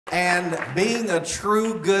And being a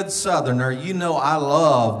true good Southerner, you know I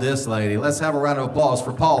love this lady. Let's have a round of applause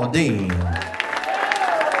for Paula Deen.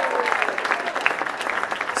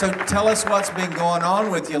 So tell us what's been going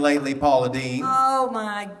on with you lately, Paula Deen. Oh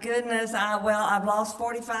my goodness, I've lost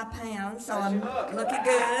 45 pounds, so I'm looking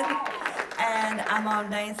good. And I'm on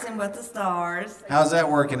Dancing with the Stars. How's that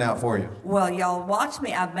working out for you? Well, y'all watch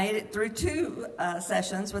me. I've made it through 2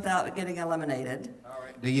 sessions without getting eliminated.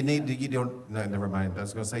 Do you don't, no, never mind. I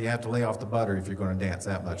was going to say you have to lay off the butter if you're going to dance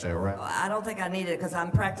that much, right? I don't think I need it because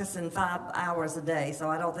I'm practicing 5 hours a day, so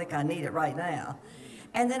I don't think I need it right now.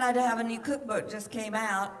 And then I have a new cookbook just came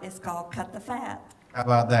out. It's called Cut the Fat. How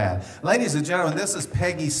about that? Ladies and gentlemen, this is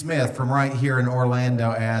Peggy Smith from right here in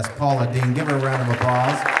Orlando as Paula Deen. Give her a round of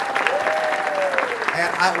applause.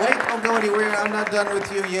 And wait, don't go anywhere. I'm not done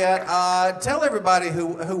with you yet. Tell everybody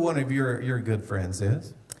who one of your good friends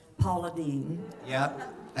is. Paula Deen. Yeah.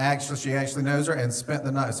 Actually, she actually knows her and spent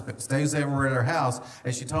the night, stays over at her house.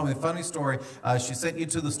 And she told me a funny story. She sent you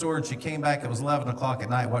to the store and she came back. It was 11 o'clock at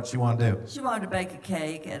night. What'd she want to do? She wanted to bake a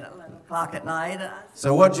cake at 11 o'clock at night.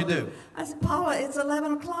 So what'd you do? I said, Paula, it's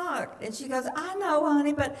 11 o'clock. And she goes, I know,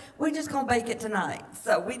 honey, but we're just going to bake it tonight.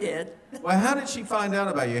 So we did. Well, how did she find out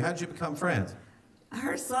about you? How did you become friends?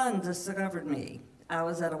 Her son discovered me. I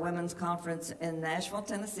was at a women's conference in Nashville,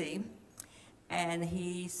 Tennessee. And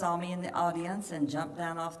he saw me in the audience and jumped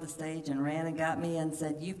down off the stage and ran and got me and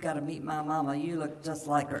said, you've got to meet my mama. You look just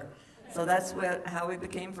like her. So that's how we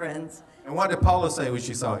became friends. And what did Paula say when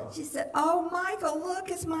she saw you? She said, oh, Michael, look,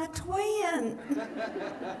 it's my twin.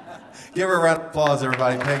 Give her a round of applause,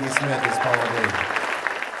 everybody. Peggy Smith is Paula Deen.